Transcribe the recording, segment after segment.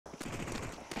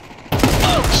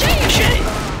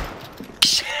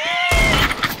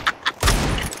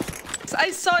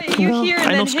I saw you. You here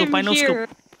and then him here.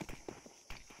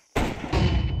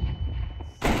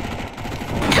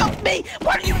 Help me!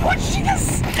 What are you watching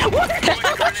us? What are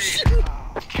you watching?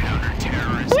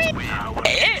 Counter-terrorists win.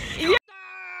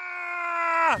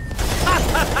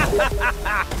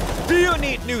 Do you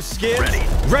need new skins? Ready.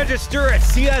 Register at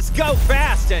CSGO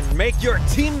fast and make your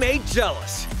teammate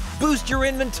jealous. Boost your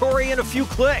inventory in a few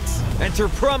clicks. Enter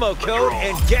promo code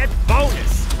and get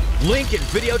bonus. Link in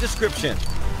video description.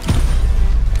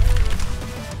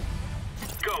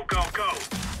 Go, go, go.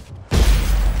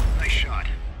 Nice shot.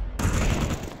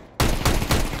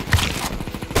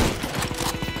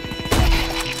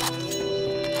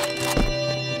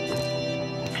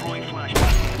 Throwing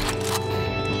flashback.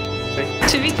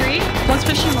 2v3. One's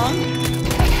pushing long.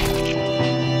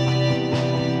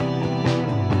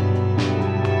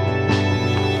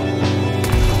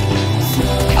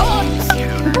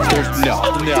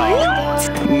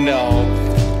 No.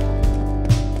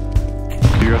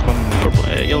 You guys want purple?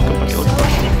 Yellow come back, yellow come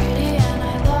back.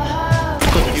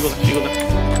 You go there.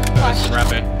 Nice,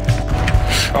 wrap it.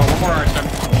 Oh, one more arch time.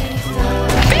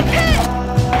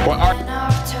 What arch?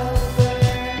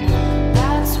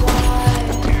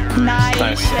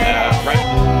 Nice. Right.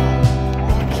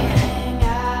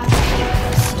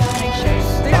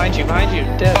 Behind you,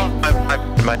 dead.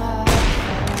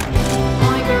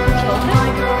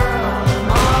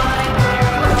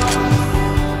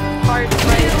 Hard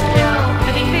play. Yeah. I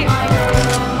think they.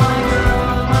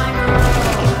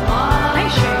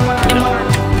 Nice shot.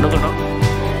 No, they're not.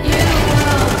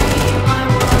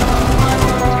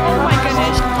 Oh my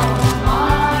goodness.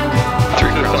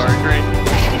 3 girls. Sorry, great.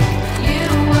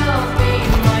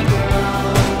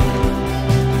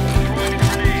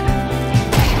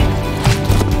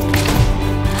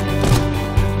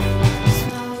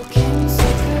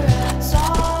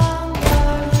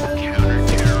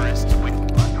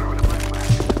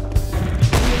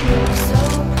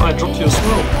 I dropped you as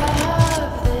well.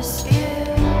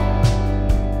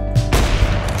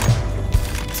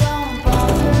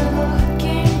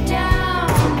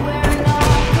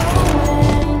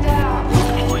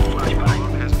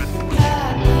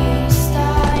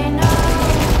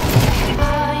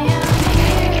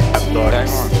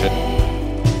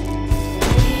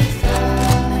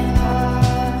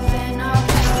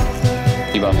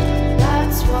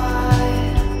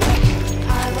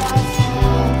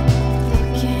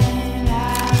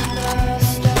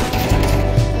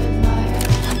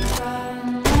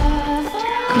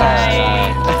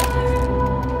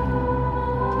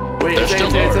 Wait, they're still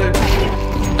lower.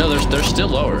 No, they're still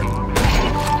lower.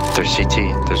 There's CT.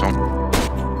 There's one.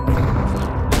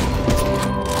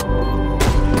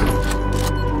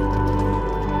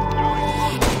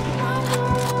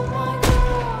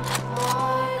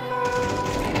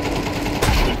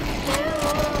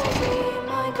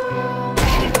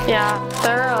 Yeah,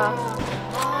 they're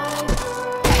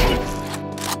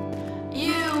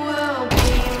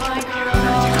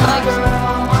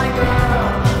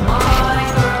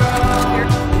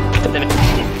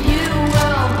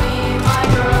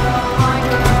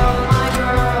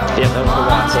Yeah, that was the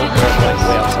one. So they're like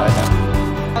way outside now.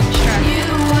 on the track.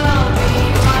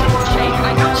 Shake,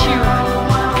 I got you.